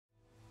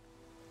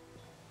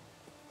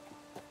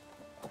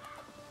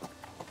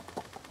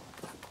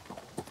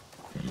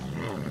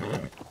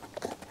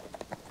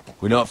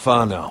We're not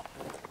far now.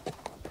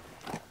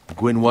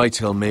 Gwyn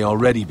Whitehill may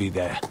already be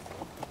there.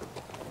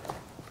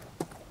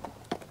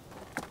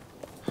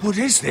 What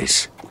is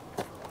this?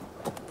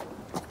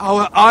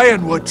 Our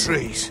ironwood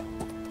trees.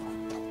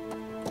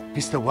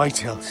 It's the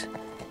Whitehills.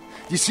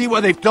 You see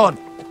what they've done?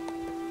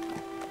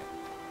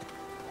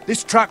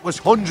 This track was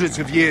hundreds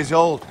of years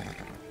old.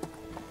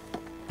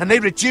 And they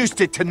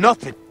reduced it to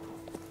nothing.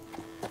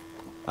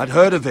 I'd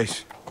heard of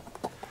this.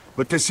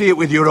 But to see it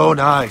with your own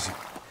eyes,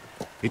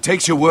 it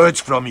takes your words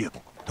from you.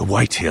 The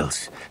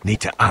Whitehills need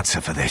to answer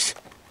for this.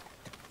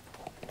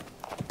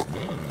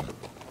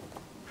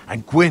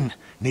 And Gwyn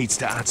needs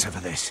to answer for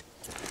this.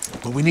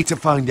 But we need to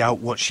find out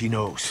what she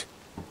knows.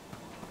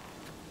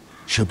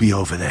 She'll be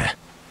over there.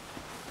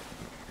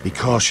 Be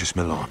cautious,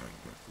 Milord.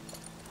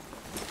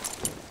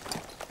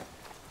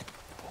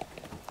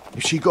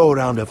 If she go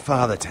around her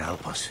father to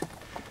help us,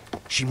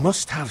 she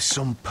must have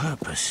some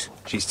purpose.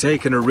 She's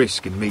taken a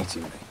risk in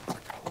meeting me.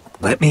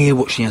 Let me hear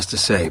what she has to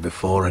say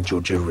before I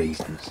judge her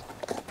reasons.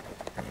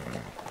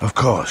 Of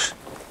course.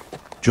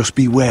 Just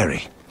be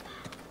wary.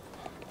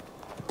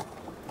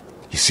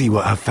 You see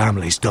what her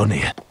family's done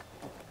here.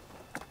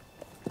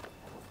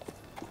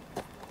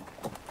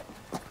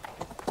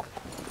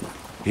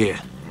 Here.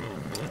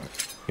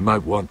 You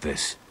might want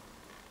this.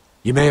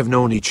 You may have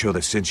known each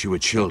other since you were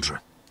children.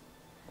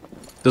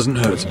 Doesn't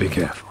hurt to be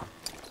careful.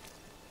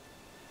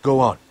 Go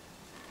on.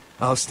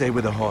 I'll stay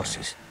with the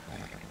horses.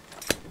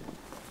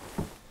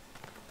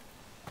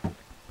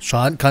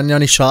 Kann ja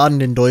nicht schaden,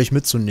 den Dolch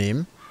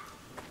mitzunehmen.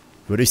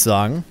 Würde ich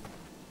sagen.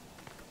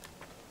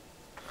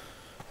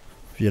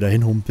 Wie er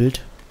dahin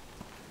humpelt.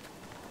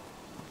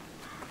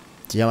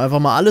 Die haben einfach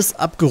mal alles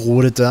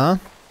abgerodet da.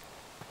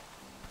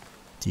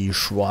 Die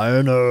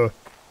Schweine.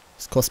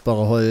 Das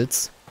kostbare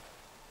Holz.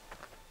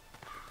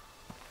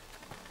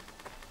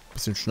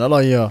 Bisschen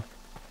schneller hier.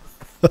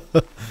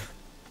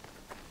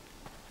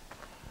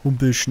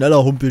 Humpel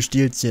schneller,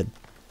 Humpelstilzchen.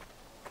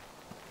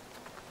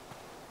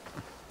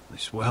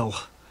 This well.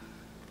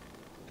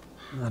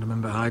 I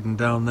remember hiding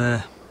down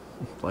there,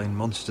 playing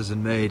monsters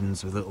and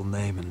maidens with little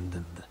Naaman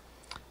and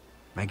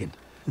Megan.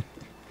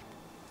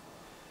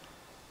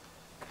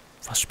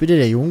 Was spielt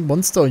der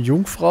Monster und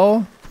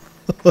Jungfrau?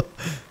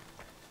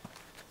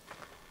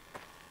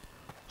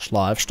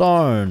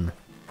 Schleifstein.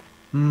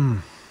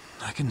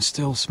 I can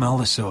still smell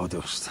the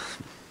sawdust.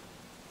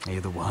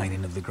 Hear the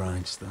whining of the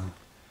grindstone.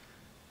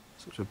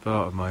 Such a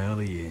part of my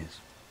early years.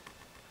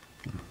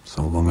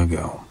 So long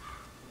ago.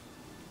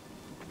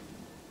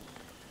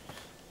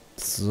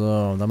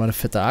 So, und dann mal eine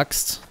fette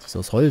Axt. Die ist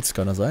aus Holz,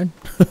 kann das sein?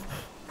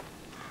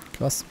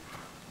 Krass.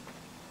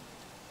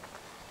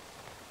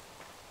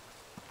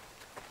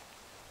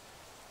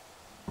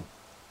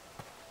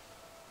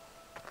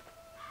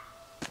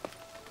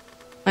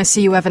 I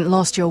see you haven't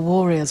lost your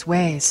warrior's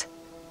ways.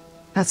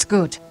 That's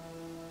good.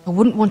 I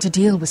wouldn't want to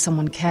deal with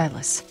someone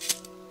careless.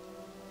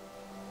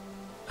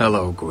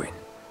 Hello, Gwyn.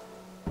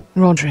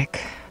 Roderick,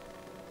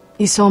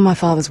 you saw my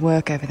father's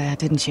work over there,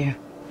 didn't you?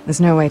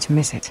 There's no way to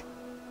miss it.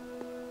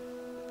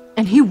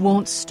 And he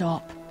won't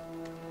stop.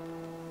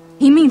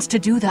 He means to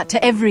do that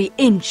to every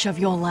inch of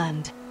your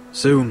land.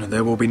 Soon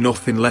there will be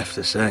nothing left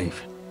to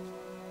save.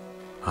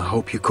 I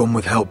hope you come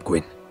with help,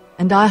 Gwyn.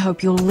 And I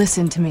hope you'll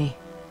listen to me.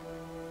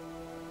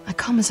 I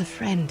come as a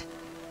friend.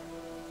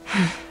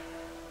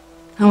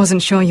 I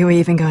wasn't sure you were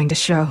even going to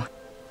show.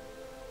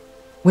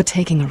 We're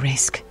taking a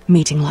risk,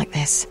 meeting like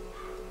this.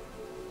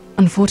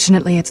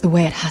 Unfortunately, it's the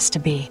way it has to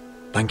be.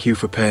 Thank you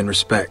for paying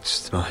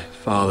respects to my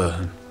father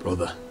and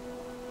brother.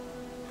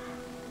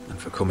 And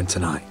for coming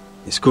tonight.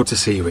 It's good to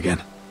see you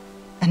again.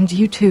 And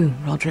you too,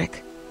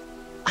 Roderick.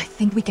 I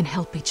think we can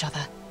help each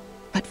other.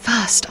 But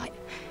first,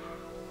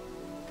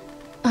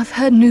 I've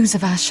heard news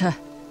of Asher.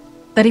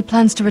 That he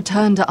plans to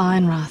return to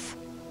Ironrath.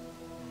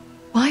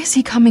 Why is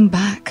he coming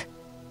back?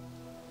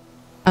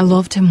 I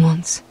loved him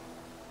once.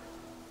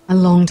 I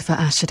longed for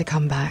Asher to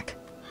come back.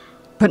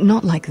 But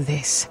not like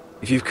this.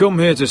 If you've come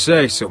here to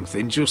say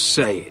something, just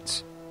say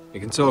it. We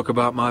can talk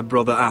about my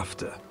brother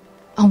after.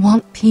 I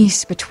want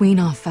peace between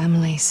our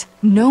families.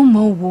 No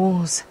more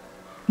wars.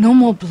 No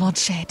more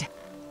bloodshed.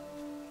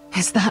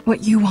 Is that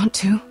what you want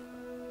too?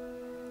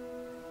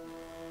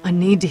 I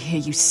need to hear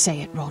you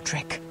say it,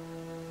 Roderick.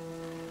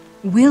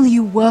 Will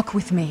you work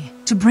with me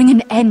to bring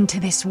an end to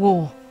this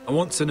war? I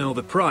want to know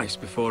the price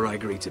before I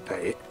agree to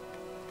pay it.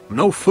 I'm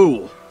no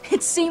fool.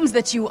 It seems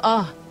that you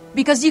are,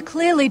 because you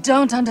clearly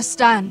don't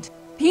understand.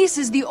 Peace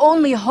is the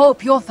only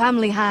hope your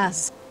family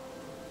has.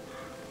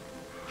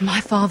 My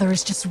father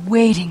is just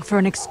waiting for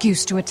an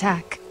excuse to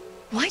attack.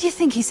 Why do you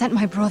think he sent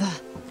my brother?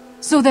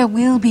 So there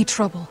will be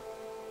trouble.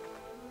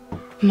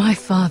 My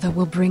father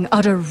will bring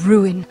utter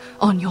ruin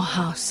on your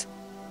house.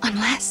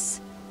 Unless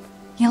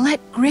you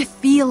let Griff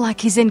feel like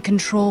he's in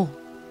control.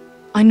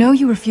 I know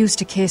you refuse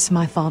to kiss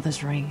my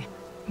father's ring,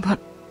 but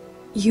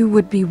you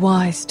would be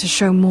wise to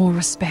show more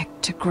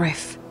respect to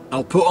Griff.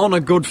 I'll put on a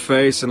good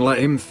face and let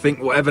him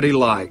think whatever he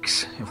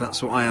likes, if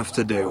that's what I have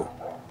to do.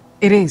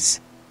 It is.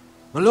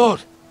 My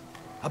lord,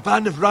 a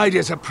band of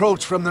riders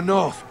approach from the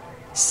north.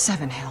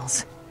 7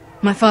 hells.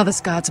 My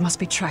father's guards must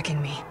be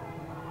tracking me.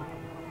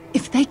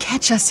 If they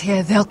catch us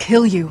here, they'll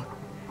kill you.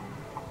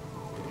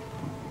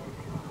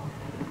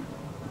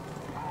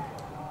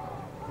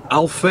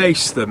 I'll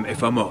face them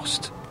if I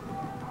must.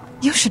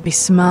 You should be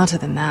smarter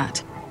than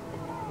that.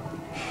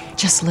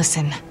 Just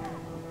listen.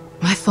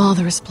 My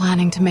father is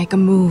planning to make a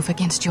move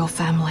against your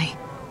family.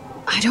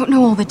 I don't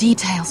know all the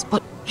details,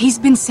 but he's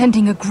been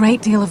sending a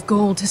great deal of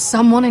gold to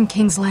someone in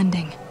King's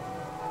Landing.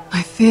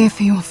 I fear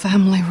for your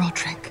family,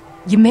 Roderick.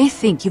 You may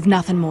think you've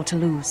nothing more to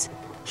lose.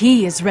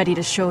 He is ready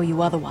to show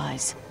you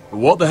otherwise.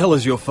 What the hell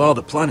is your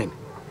father planning?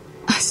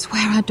 I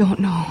swear I don't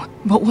know,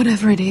 but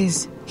whatever it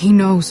is, he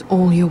knows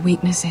all your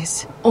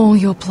weaknesses, all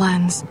your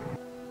plans.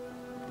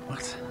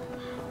 What?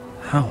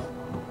 How?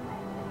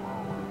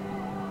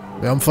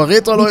 Wir haben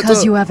Verräter, Leute.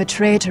 Because you have a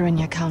traitor in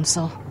your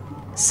council.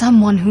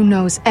 Someone who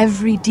knows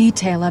every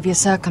detail of your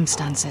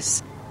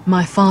circumstances.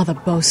 My father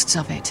boasts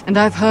of it, and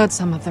I've heard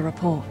some of the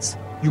reports.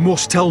 You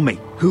must tell me.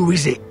 Who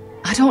is it?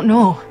 I don't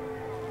know.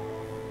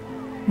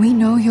 We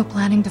know you're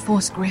planning to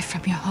force Griff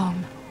from your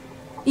home,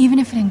 even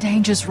if it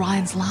endangers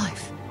Ryan's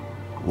life.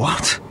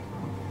 What?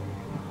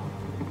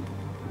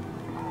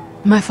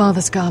 My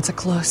father's guards are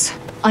close.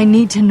 I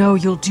need to know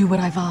you'll do what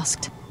I've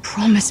asked.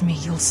 Promise me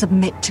you'll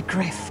submit to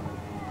Griff.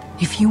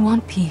 If you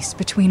want peace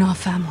between our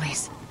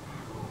families,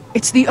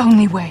 it's the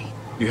only way.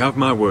 You have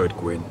my word,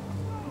 Gwyn.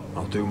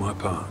 I'll do my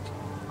part.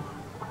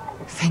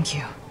 Thank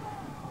you.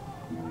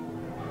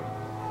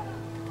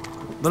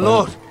 My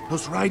lord,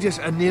 those riders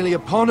are nearly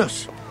upon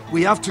us.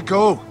 We have to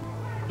go.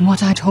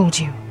 What I told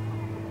you.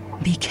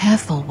 Be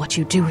careful what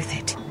you do with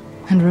it.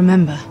 And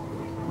remember,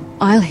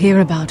 I'll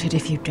hear about it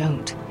if you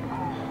don't.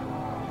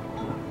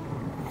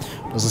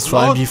 Das ist vor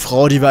allem die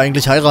Frau, die wir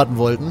eigentlich heiraten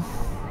wollten.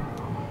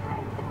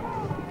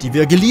 Die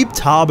wir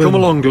geliebt haben. Come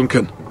along,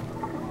 Duncan.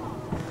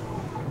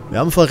 Wir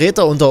haben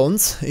Verräter unter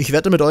uns. Ich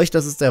wette mit euch,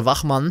 das ist der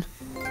Wachmann.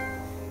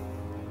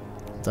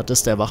 Das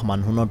ist der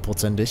Wachmann,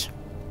 100%ig.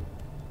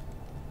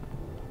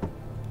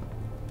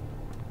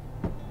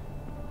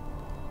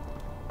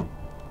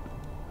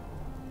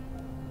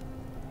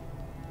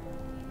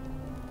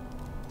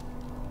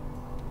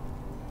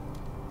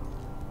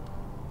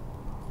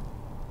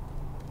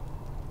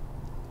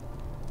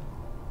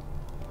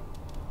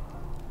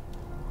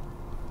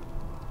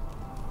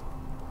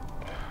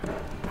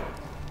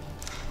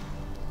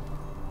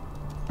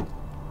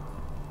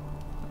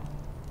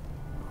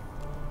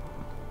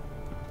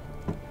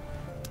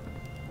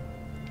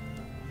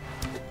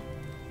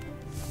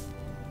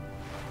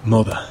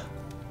 Mother.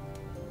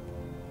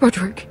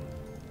 Roderick.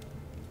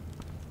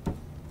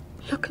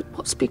 Look at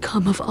what's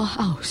become of our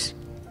house.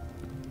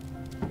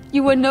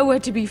 You were nowhere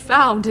to be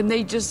found and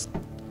they just...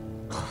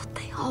 Oh,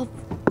 they are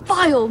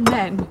vile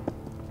men.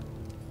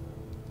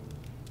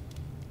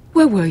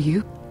 Where were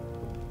you?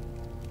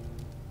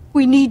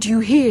 We need you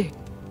here.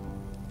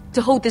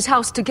 To hold this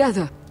house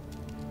together.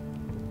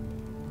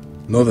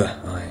 Mother,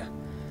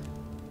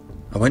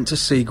 I went to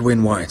see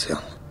Gwyn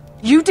Whitehill.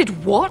 You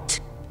did what?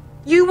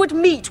 You would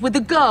meet with the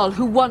girl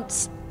who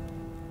once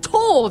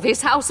tore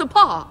this house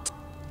apart.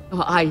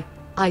 Oh,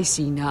 I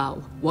see now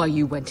why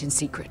you went in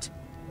secret.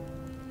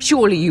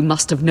 Surely you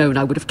must have known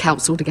I would have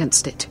counselled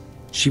against it.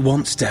 She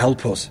wants to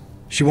help us.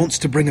 She wants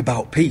to bring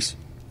about peace.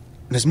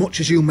 And as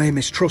much as you may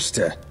mistrust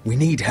her, we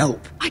need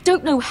help. I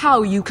don't know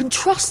how you can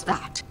trust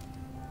that.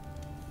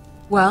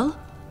 Well,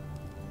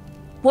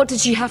 what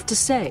did she have to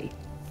say?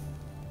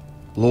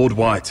 Lord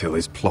Whitehill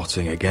is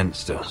plotting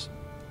against us.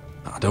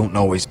 I don't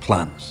know his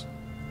plans,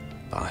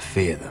 but I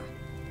fear them.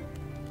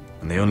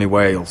 And the only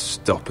way he'll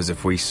stop is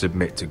if we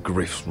submit to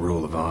Griff's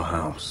rule of our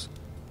house.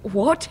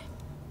 What?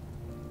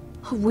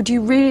 Would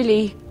you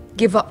really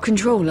give up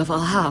control of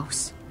our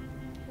house?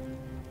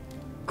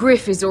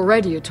 Griff is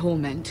already a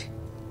torment.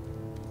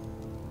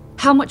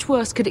 How much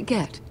worse could it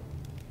get?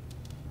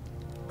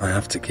 I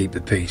have to keep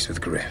the peace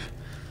with Griff,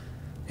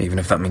 even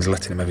if that means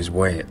letting him have his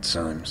way at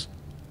times.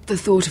 The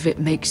thought of it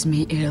makes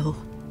me ill.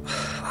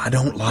 I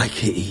don't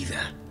like it either.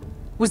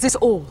 Was this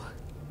all?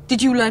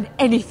 Did you learn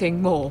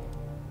anything more?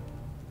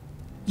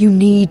 You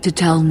need to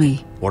tell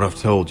me. What I've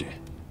told you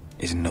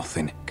is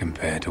nothing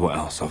compared to what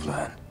else I've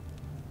learned.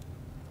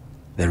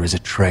 There is a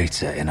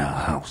traitor in our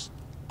house,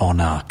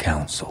 on our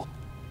council.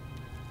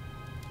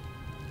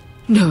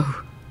 No,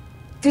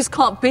 this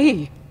can't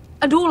be.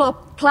 And all our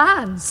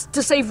plans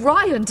to save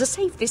Ryan, to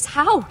save this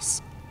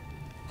house.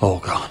 All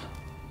gone.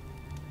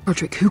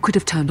 Roderick, who could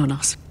have turned on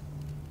us?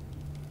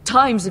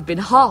 Times have been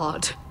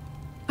hard,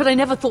 but I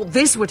never thought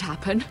this would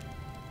happen.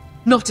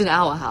 Not in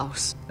our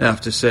house. I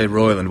have to say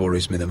Royland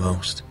worries me the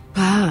most.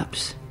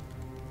 Perhaps.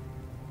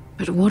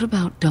 But what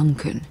about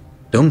Duncan?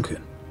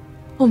 Duncan?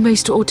 Or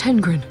Maester or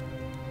Tengrin?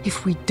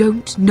 If we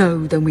don't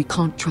know, then we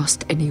can't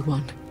trust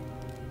anyone.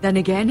 Then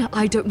again,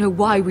 I don't know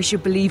why we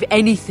should believe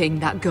anything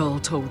that girl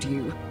told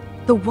you.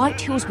 The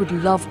Whitehills would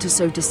love to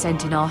sow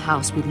dissent in our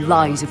house with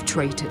lies of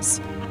traitors.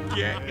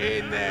 Get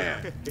in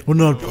there.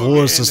 100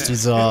 Pro ist es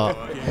dieser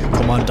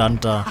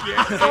Kommandant da.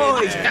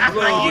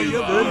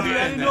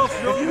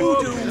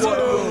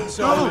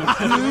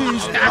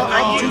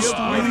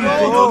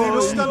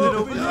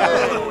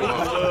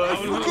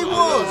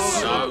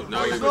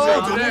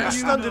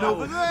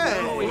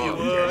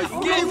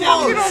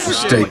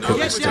 Stay put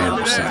and stay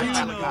on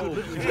sight.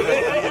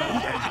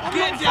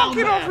 Get down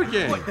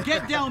there.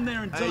 Get down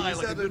there and die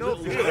like a good little...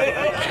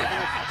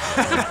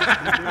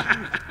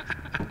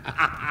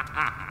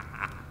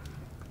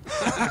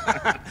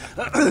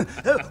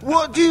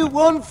 What do you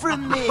want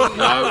from me?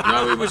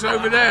 No, it was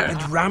over there.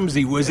 And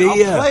Ramsay was here.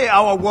 I'll play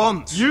how I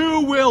want.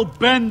 You will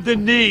bend the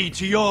knee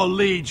to your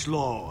liege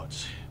lord.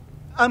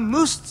 I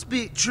must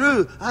speak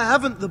true. I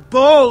haven't the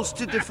balls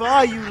to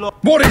defy you lot.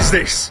 What is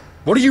this?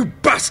 What are you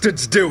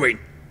bastards doing?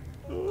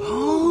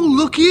 Oh,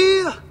 look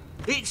here.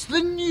 It's the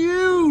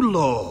new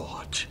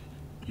lord.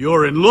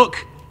 You're in luck.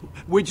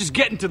 We're just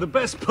getting to the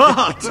best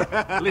part.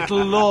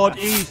 Little Lord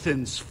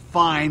Ethan's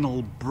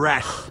final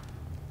breath.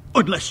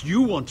 Unless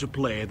you want to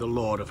play the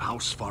Lord of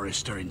House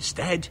Forrester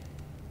instead.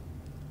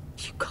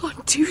 You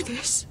can't do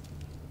this.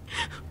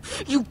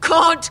 You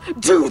can't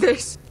do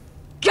this.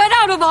 Get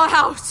out of our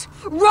house,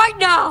 right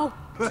now!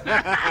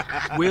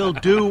 We'll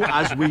do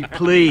as we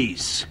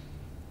please.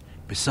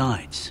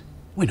 Besides,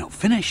 we're not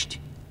finished.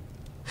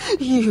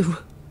 You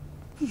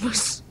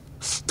must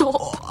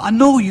stop. I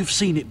know you've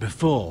seen it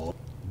before,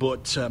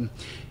 but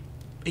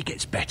it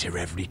gets better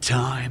every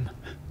time.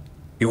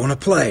 You want to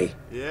play?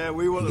 Yeah,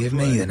 we want to Give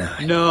play. me the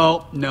knife.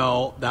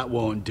 No, that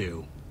won't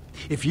do.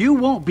 If you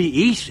won't be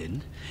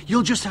Ethan,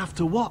 you'll just have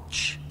to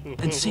watch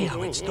and see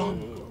how it's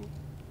done.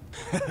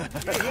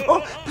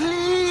 Oh,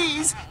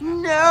 please,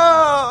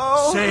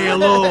 no! Say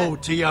hello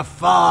to your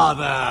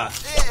father.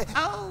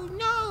 Oh,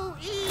 no,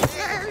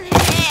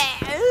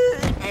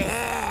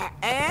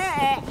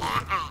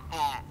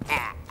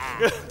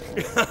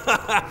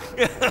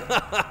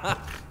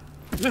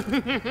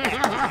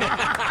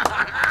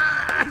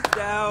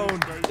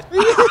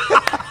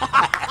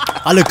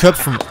 Alle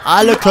köpfen,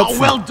 alle köpfen.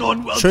 Well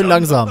done, well Schön done.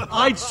 langsam.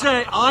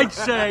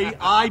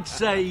 I'd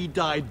say he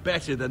died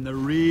better than the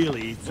real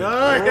Ethan.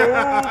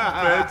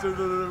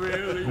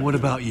 What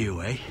about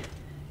you, eh?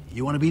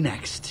 You want to be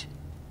next?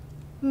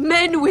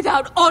 Men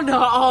without honor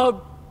are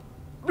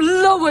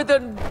lower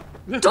than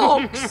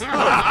dogs.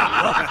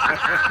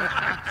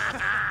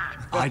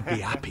 I'd be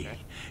happy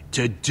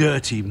to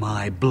dirty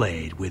my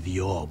blade with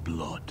your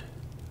blood.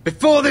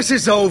 Before this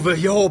is over,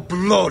 your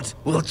blood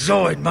will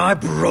join my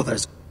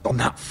brother's on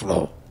that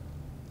floor.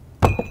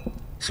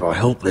 So I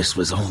hope this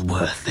was all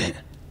worth it.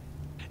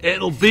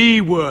 It'll be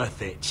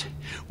worth it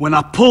when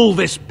I pull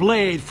this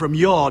blade from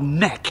your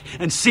neck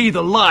and see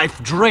the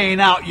life drain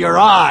out your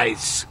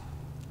eyes.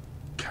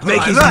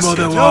 Make his that's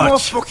mother it. No more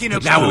watch. fucking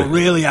Now we'll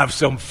really have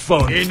some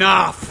fun.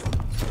 Enough!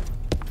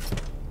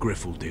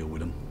 Griff will deal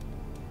with him.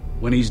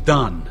 When he's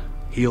done,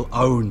 he'll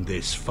own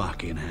this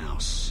fucking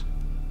house.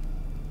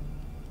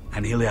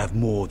 And he'll have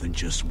more than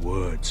just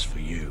words for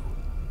you.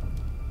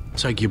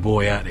 Take your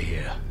boy out of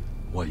here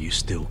while you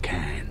still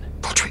can.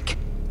 Roderick!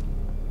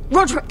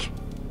 Roderick!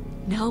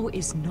 Now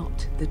is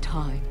not the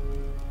time.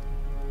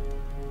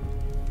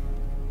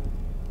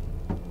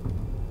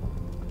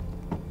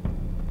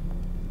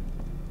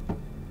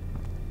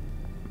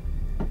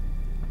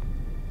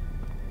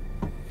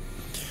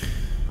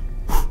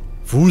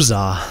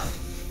 Wusa.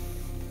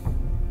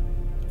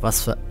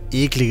 Was für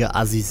eklige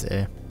Assis,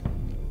 ey.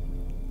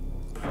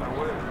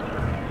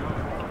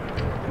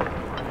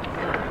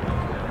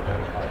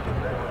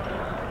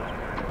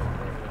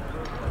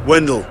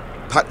 Wendell,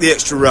 pack the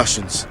extra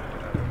rations.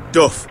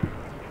 Duff,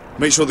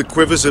 make sure the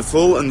quivers are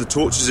full and the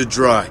torches are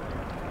dry.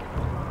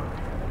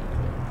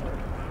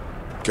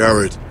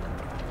 Garrett.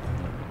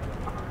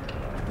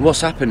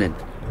 What's happening?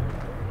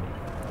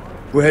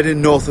 We're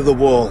heading north of the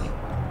wall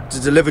to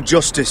deliver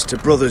justice to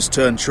brothers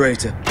turned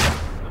traitor.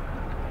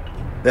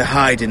 They're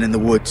hiding in the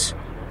woods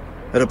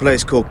at a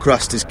place called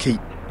Craster's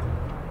Keep.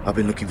 I've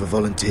been looking for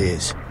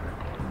volunteers.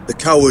 The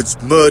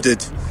cowards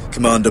murdered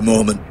Commander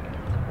Mormon.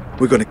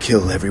 We're going to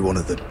kill every one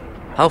of them.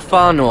 How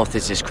far north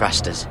is this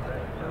Craster's?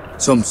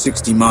 Some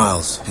 60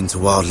 miles into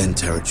wildland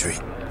territory.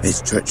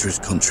 It's treacherous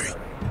country.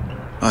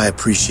 I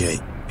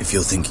appreciate if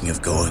you're thinking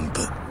of going,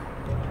 but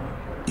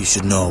you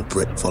should know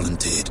Britt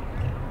volunteered.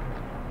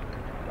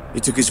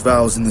 He took his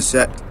vows in the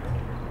sect.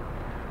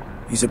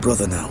 He's a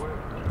brother now.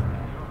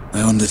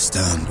 I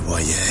understand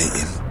why you hate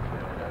him.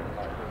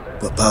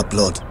 But bad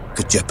blood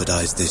could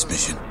jeopardize this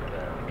mission.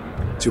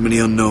 Too many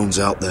unknowns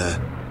out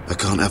there. I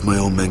can't have my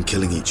own men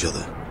killing each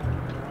other.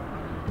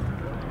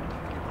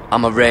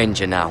 I'm a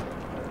ranger now.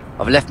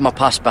 I've left my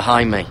past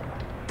behind me,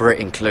 Britt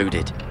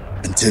included.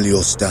 Until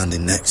you're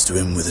standing next to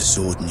him with a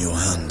sword in your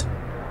hand.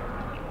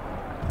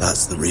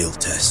 That's the real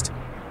test.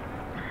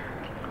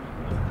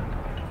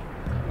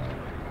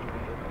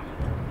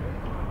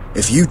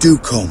 If you do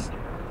come,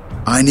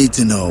 I need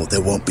to know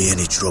there won't be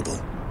any trouble.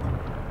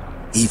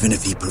 Even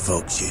if he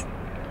provokes you.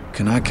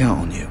 Can I count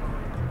on you?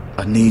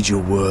 I need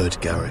your word,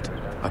 Garrett.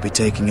 I'll be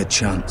taking a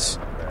chance.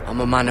 I'm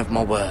a man of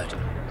my word.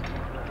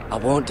 I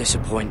won't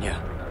disappoint you.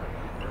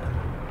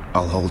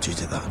 I'll hold you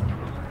to that.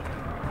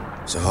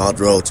 It's a hard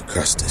road to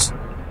Crestus.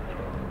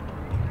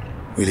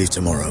 We leave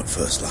tomorrow at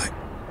first light.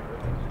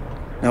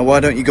 Now why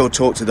don't you go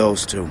talk to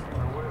those two?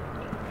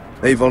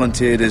 They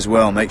volunteered as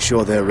well, make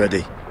sure they're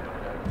ready.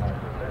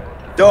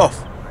 Duff!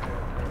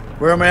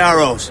 Where are my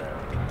arrows?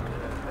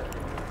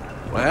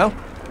 Well,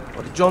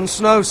 what did Jon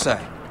Snow say?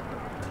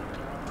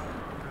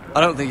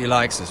 I don't think he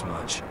likes us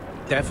much.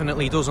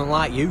 Definitely doesn't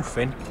like you,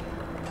 Finn.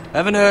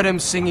 Haven't heard him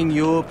singing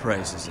your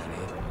praises any.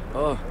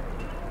 Oh.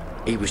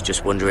 He was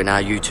just wondering how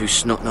you two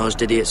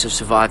snot-nosed idiots have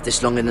survived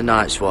this long in the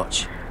Night's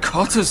Watch.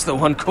 Cotter's the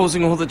one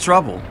causing all the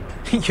trouble.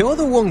 You're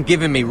the one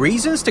giving me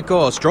reasons to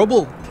cause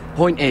trouble.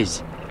 Point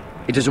is,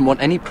 he doesn't want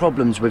any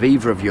problems with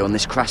either of you on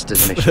this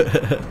Craster's mission.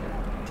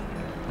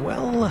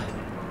 Well,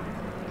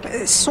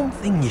 there's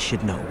something you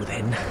should know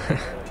then.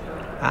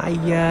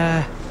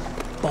 I,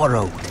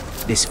 borrowed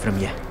this from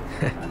you.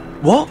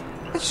 What?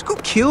 I just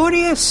got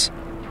curious.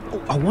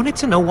 I wanted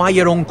to know why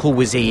your uncle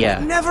was here.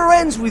 Never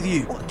ends with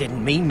you. Well,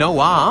 didn't mean no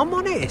harm,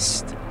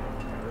 honest.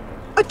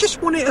 I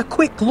just wanted a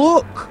quick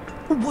look.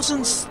 I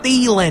wasn't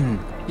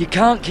stealing. You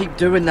can't keep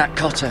doing that,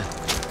 Cotter.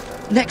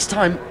 Next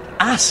time,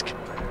 ask.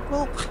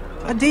 Well,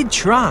 I did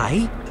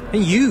try.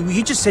 And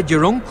you just said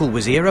your uncle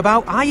was here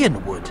about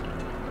Ironwood.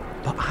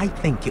 But I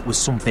think it was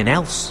something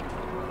else.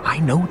 I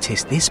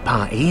noticed this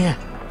part here.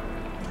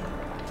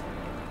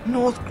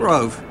 North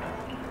Grove?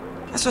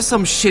 That's just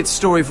some shit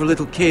story for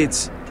little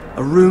kids.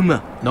 A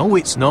rumour. No,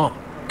 it's not.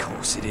 Of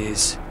course it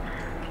is.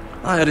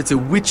 I heard it's a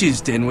witch's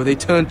den where they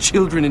turn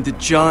children into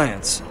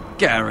giants.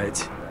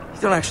 Garrett, you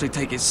don't actually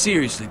take it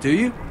seriously, do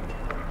you?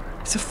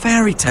 It's a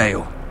fairy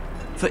tale.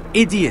 For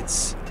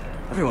idiots.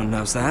 Everyone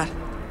knows that.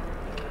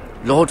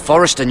 Lord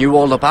Forrester knew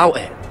all about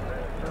it.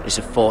 It's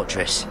a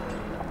fortress.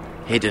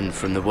 Hidden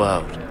from the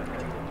world.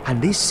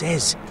 And this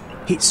says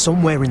it's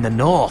somewhere in the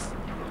north.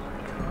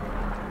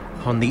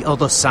 On the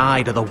other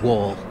side of the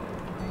wall.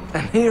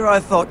 And here I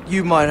thought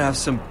you might have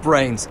some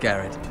brains,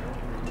 Garrett.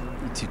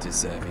 You two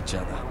deserve each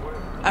other.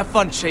 Have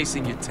fun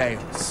chasing your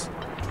tails.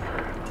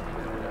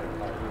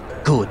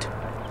 Good.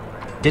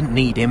 Didn't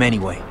need him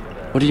anyway.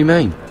 What do you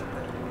mean?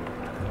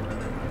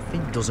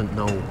 Finn doesn't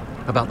know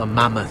about the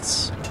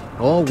mammoths,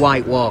 or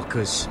White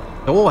Walkers,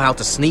 or how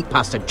to sneak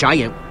past a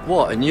giant.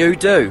 What, and you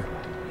do?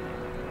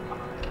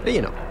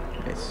 You know,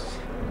 it's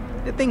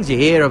the things you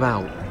hear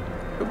about.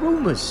 The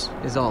rumours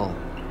is all.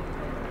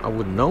 I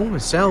wouldn't know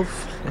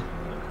myself.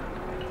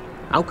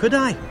 How could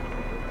I?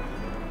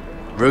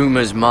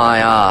 Rumours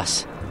my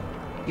arse.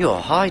 You're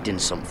hiding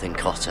something,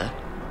 Cotter.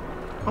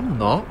 I'm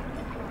not.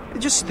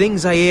 They're just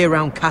things I hear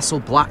around Castle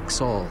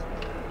Blacksall.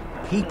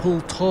 People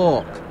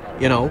talk,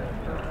 you know.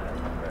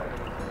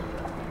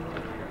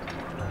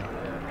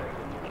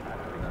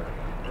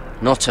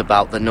 Not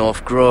about the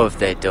North Grove,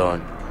 they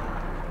don't.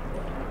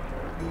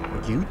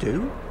 You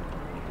do?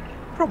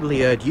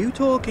 Probably heard you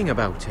talking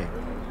about it.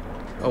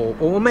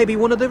 Or maybe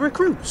one of the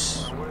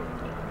recruits.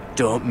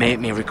 Don't make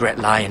me regret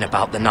lying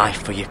about the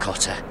knife for you,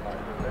 Cotter.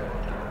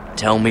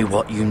 Tell me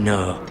what you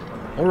know.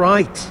 All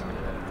right.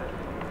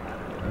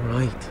 All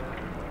right.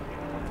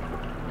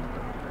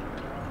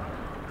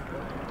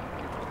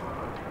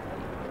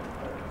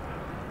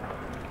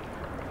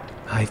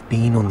 I've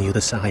been on the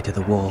other side of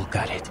the wall,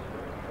 Garrett.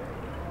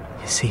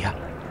 You see,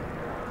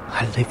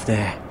 I live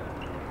there.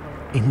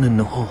 In the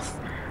north.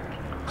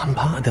 I'm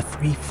part of the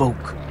free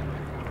folk.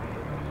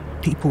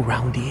 People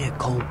round here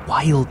called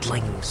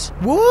wildlings.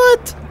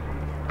 What?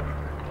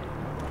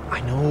 I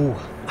know,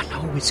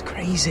 it's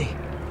crazy.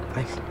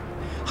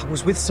 I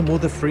was with some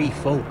other free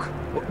folk.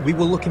 We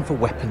were looking for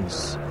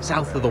weapons,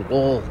 south of the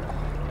wall.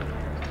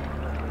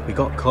 We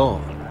got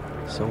caught,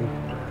 so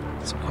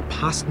I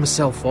passed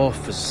myself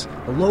off as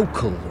a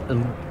local,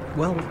 and,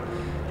 well,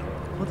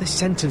 they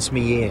sentenced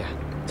me here,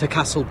 to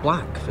Castle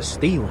Black, for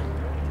stealing.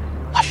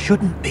 I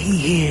shouldn't be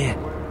here.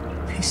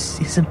 This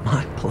isn't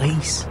my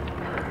place.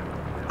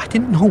 I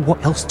didn't know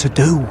what else to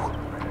do.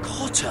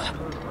 Cotter,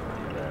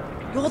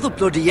 you're the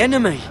bloody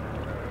enemy.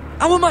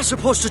 How am I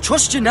supposed to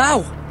trust you now?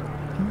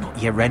 I'm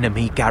not your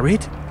enemy,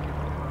 Garrett.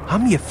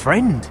 I'm your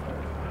friend.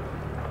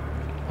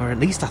 Or at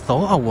least I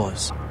thought I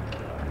was.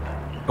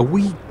 Are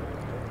we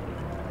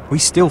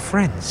still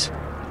friends?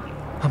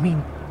 I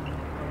mean,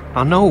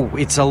 I know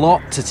it's a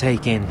lot to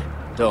take in.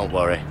 Don't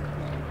worry.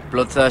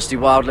 Bloodthirsty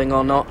wildling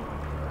or not,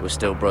 we're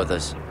still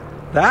brothers.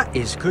 That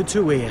is good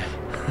to hear.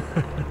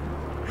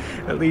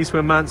 At least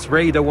when Mance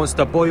Raider wants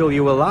to boil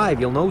you alive,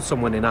 you'll know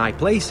someone in high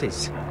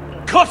places.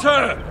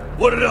 Cotter!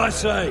 What did I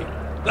say?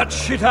 That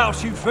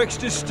shithouse you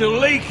fixed is still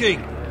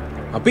leaking.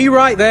 I'll be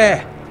right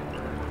there.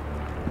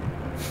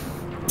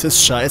 Das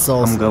ist scheiße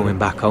aus. I'm going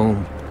back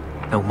home,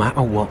 no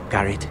matter what,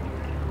 Garrett.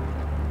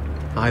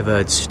 I've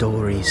heard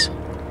stories.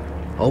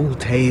 Old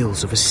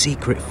tales of a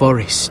secret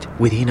forest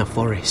within a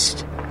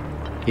forest.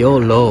 Your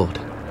lord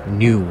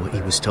knew what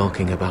he was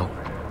talking about.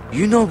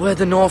 You know where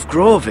the North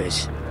Grove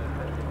is?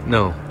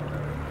 No,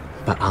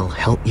 but I'll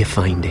help you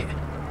find it.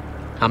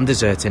 I'm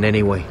deserting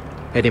anyway,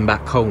 heading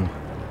back home.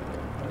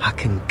 I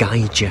can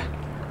guide you,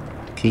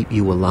 keep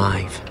you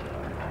alive.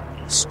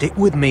 Stick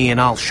with me and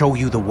I'll show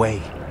you the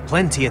way.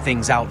 Plenty of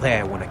things out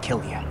there want to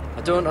kill you.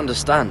 I don't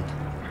understand.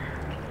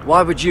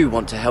 Why would you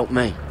want to help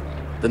me?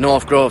 The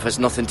North Grove has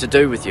nothing to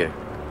do with you.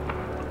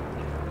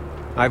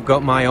 I've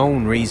got my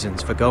own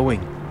reasons for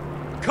going.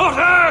 Cut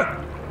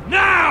her!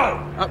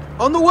 Now!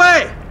 On the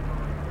way!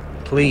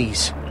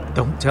 Please,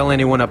 don't tell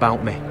anyone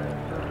about me.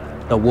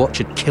 The Watch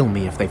would kill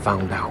me if they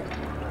found out.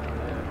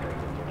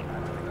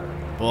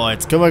 Boah,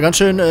 jetzt können wir ganz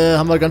schön,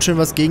 haben wir ganz schön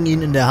was gegen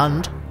ihn in der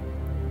Hand.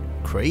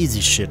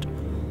 Crazy shit.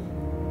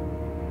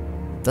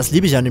 Das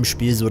liebe ich an dem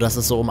Spiel so, dass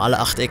es so um alle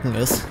 8 Ecken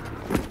ist.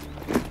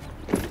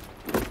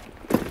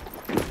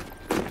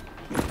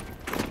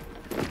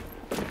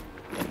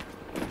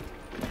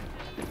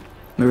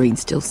 Marine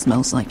still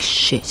smells like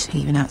shit,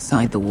 even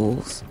outside the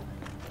walls.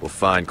 We'll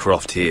find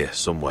Croft here,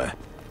 somewhere.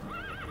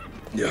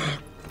 Yeah.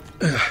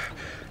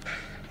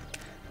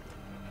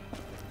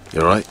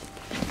 You alright?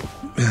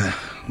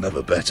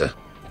 Never better.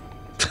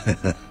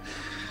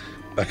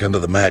 Back under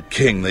the Mad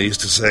King, they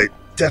used to say,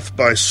 death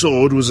by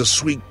sword was a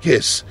sweet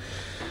kiss,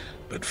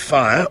 but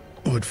fire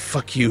would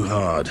fuck you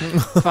hard.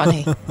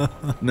 Funny.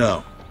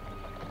 No,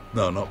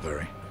 not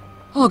very.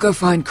 I'll go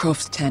find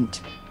Croft's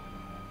tent.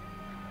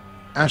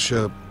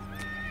 Asher,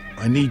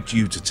 I need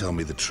you to tell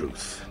me the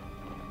truth.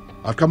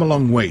 I've come a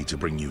long way to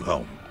bring you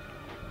home.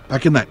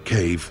 Back in that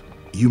cave,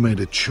 you made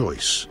a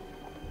choice.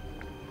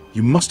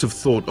 You must have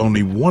thought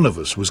only one of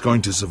us was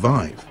going to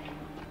survive.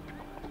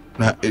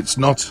 Now, it's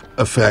not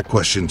a fair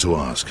question to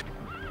ask,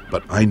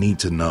 but I need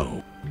to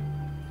know.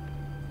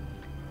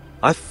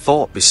 I've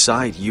fought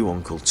beside you,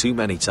 Uncle, too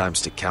many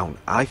times to count.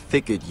 I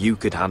figured you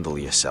could handle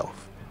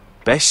yourself.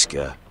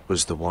 Beskar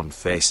was the one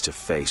face to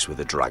face with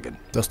a dragon.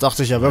 Das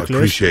dachte ich ja wirklich. I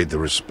appreciate the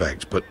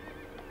respect, but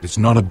it's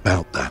not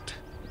about that.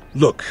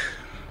 Look,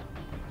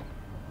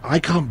 I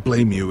can't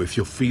blame you if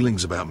your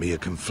feelings about me are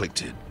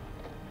conflicted.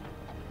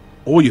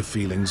 Or your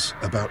feelings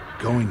about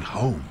going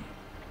home.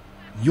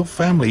 Your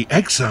family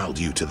exiled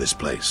you to this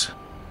place.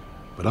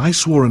 But I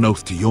swore an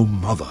oath to your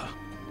mother.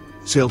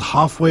 Sailed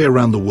halfway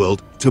around the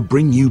world to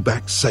bring you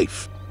back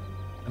safe.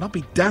 And I'll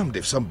be damned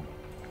if some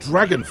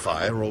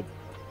dragonfire or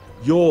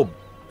your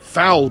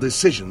foul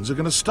decisions are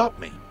going to stop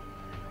me.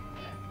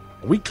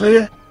 Are we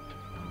clear?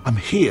 I'm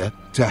here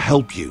to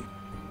help you.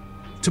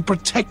 To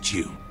protect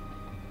you.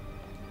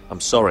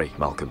 I'm sorry,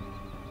 Malcolm.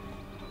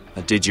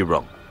 I did you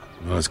wrong.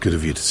 Well, it's good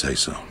of you to say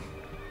so.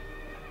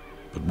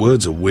 But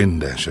words are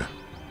wind, Asher.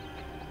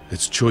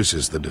 It's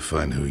choices that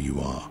define who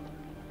you are.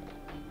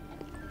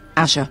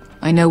 Asher,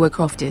 I know where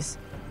Croft is.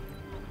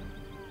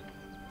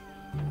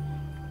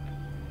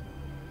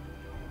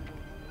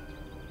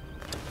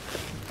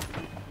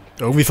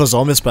 Irgendwie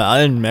versauen wir es bei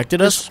allen, merkt ihr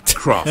das?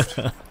 Croft.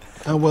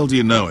 How well do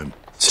you know him?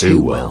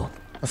 Too well.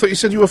 I thought you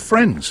said you were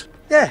friends.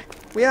 Yeah,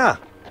 we are.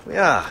 We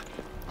are.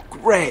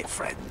 Great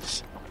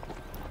friends.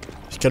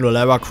 Ich kenne nur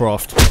Lara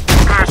Croft.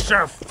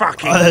 Asher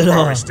fucking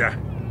Forrester.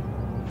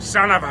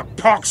 Son of a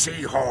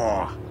poxy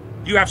whore.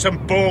 You have some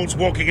balls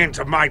walking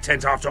into my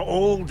tent after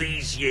all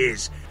these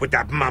years with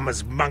that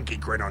mama's monkey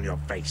grin on your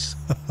face.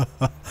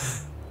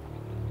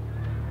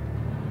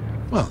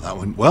 Well, that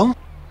went well.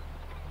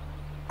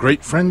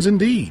 Great friends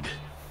indeed.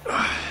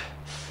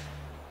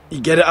 You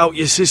get it out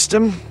your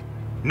system?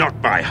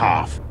 Not by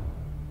half.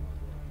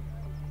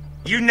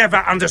 You never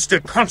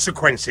understood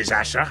consequences,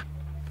 Asher.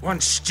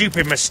 One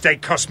stupid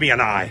mistake cost me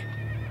an eye.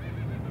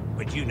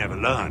 But you never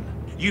learn.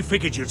 You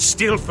figured you'd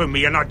steal from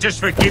me and I'd just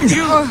forgive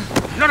you?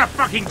 Not a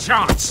fucking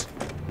chance.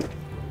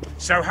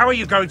 So how are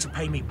you going to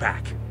pay me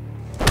back?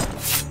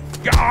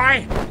 Your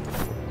eye?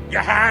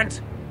 Your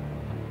hand?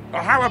 Or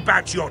how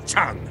about your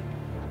tongue?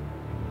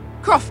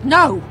 Croft,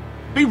 no!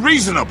 Be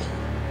reasonable.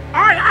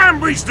 I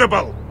am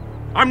reasonable!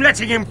 I'm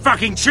letting him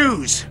fucking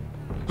choose.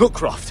 Look,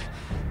 Croft.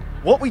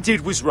 What we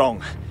did was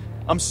wrong.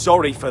 I'm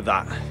sorry for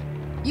that.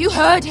 You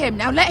heard him,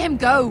 now let him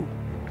go!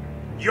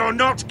 You're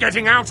not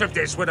getting out of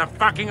this with a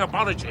fucking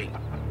apology.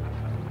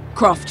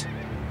 Croft,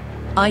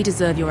 I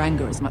deserve your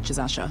anger as much as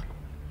Asher.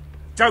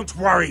 Don't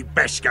worry,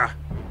 Beskar.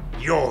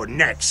 You're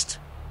next.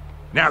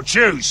 Now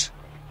choose.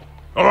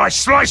 Or I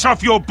slice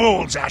off your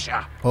balls,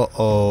 Asher.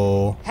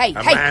 Uh-oh. Hey,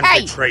 a man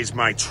betrays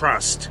my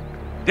trust.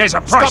 There's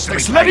a price to be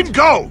paid. Let him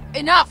go!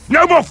 Enough!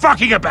 No more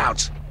fucking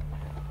about!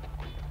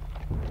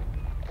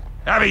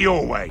 Have it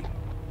your way.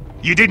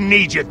 You didn't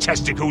need your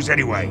testicles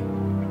anyway.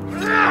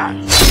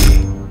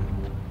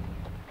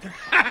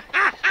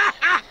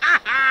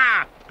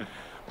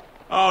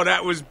 Oh,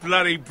 that was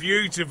bloody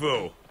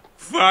beautiful.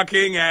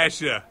 Fucking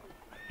Asher.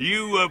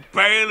 You were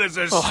pale as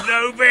a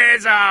snow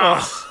bear's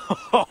ass.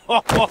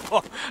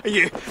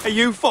 Are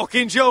you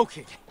fucking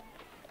joking?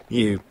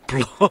 You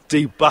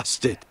bloody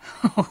bastard.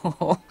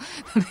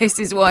 This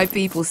is why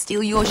people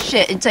steal your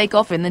shit and take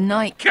off in the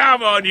night.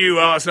 Come on, you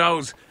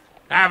arseholes.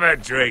 Have a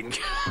drink.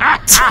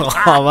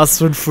 Oh, was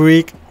für ein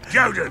Freak.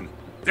 Joden,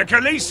 the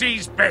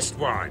Khaleesi's best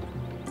wine.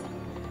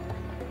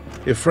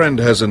 Your friend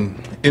has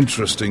an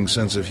interesting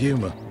sense of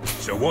humor.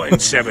 So what in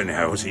seven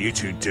hells are you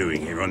two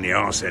doing here on the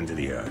arse end of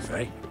the earth,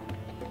 eh?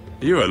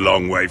 You're a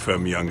long way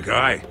from, young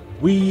guy.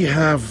 We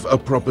have a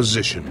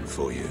proposition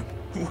for you.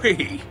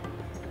 We?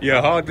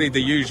 You're hardly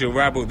the usual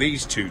rabble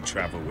these two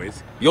travel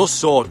with. Your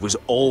sword was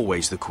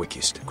always the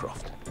quickest,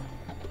 Croft.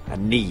 I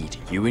need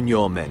you and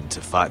your men to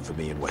fight for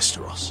me in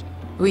Westeros.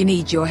 We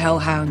need your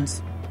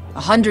hellhounds.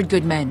 100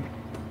 good men.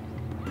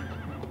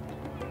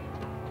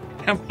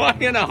 Am I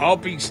in a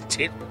hobby's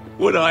tit?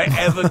 Would I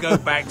ever go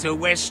back to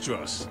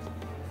Westeros?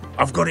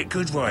 I've got it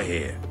good right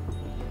here.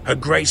 Her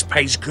Grace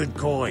pays good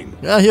coin.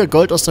 Ja, hier,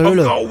 Gold aus der I've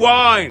Höhle. got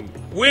wine,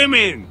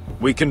 women.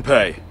 We can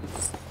pay.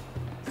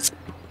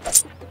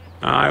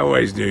 I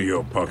always knew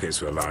your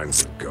pockets were lined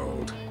with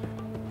gold,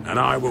 and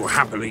I will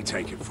happily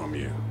take it from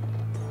you.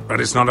 But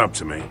it's not up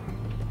to me.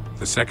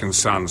 The second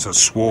sons are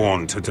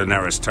sworn to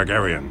Daenerys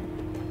Targaryen.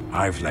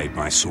 I've laid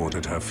my sword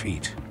at her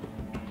feet.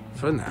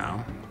 For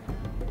now.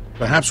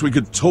 Perhaps we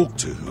could talk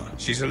to her.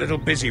 She's a little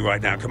busy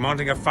right now,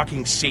 commanding a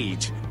fucking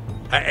siege.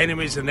 Her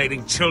enemies are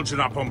nailing children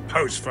up on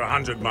posts for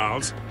 100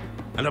 miles,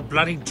 and a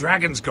bloody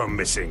dragon's gone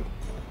missing.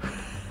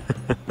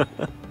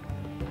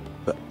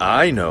 But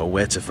I know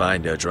where to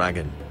find her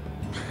dragon.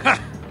 Ha!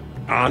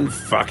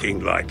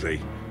 Unfucking likely.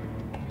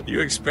 You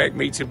expect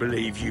me to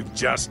believe you've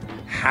just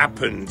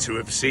happened to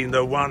have seen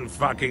the one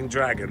fucking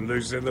dragon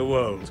loose in the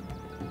world?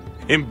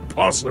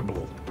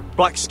 Impossible.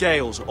 Black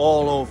scales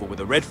all over with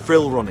a red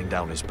frill running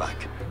down his back.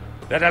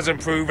 That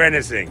doesn't prove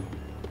anything.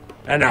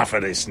 Enough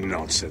of this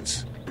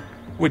nonsense.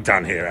 We're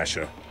done here,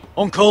 Asher.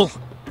 Uncle,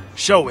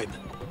 show him.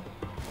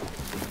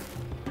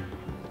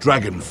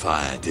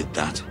 Dragonfire did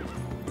that.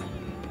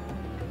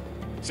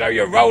 So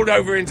you rolled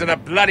over into the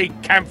bloody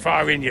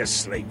campfire in your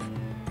sleep.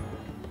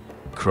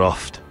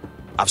 Croft,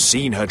 I've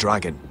seen her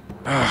dragon.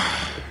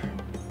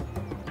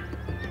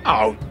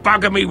 Oh,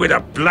 bugger me with a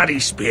bloody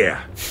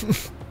spear.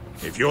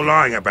 If you're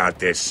lying about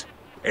this,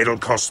 it'll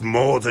cost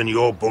more than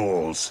your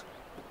balls.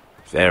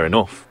 Fair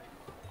enough.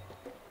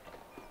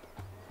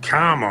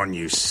 Come on,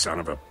 you son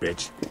of a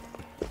bitch.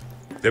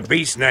 The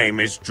beast's name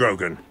is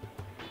Drogon.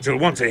 She'll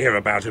want to hear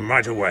about him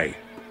right away.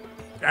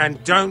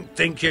 And don't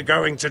think you're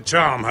going to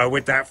charm her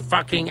with that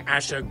fucking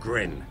Asher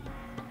grin.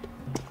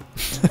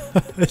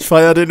 Ich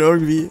feier den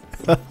irgendwie.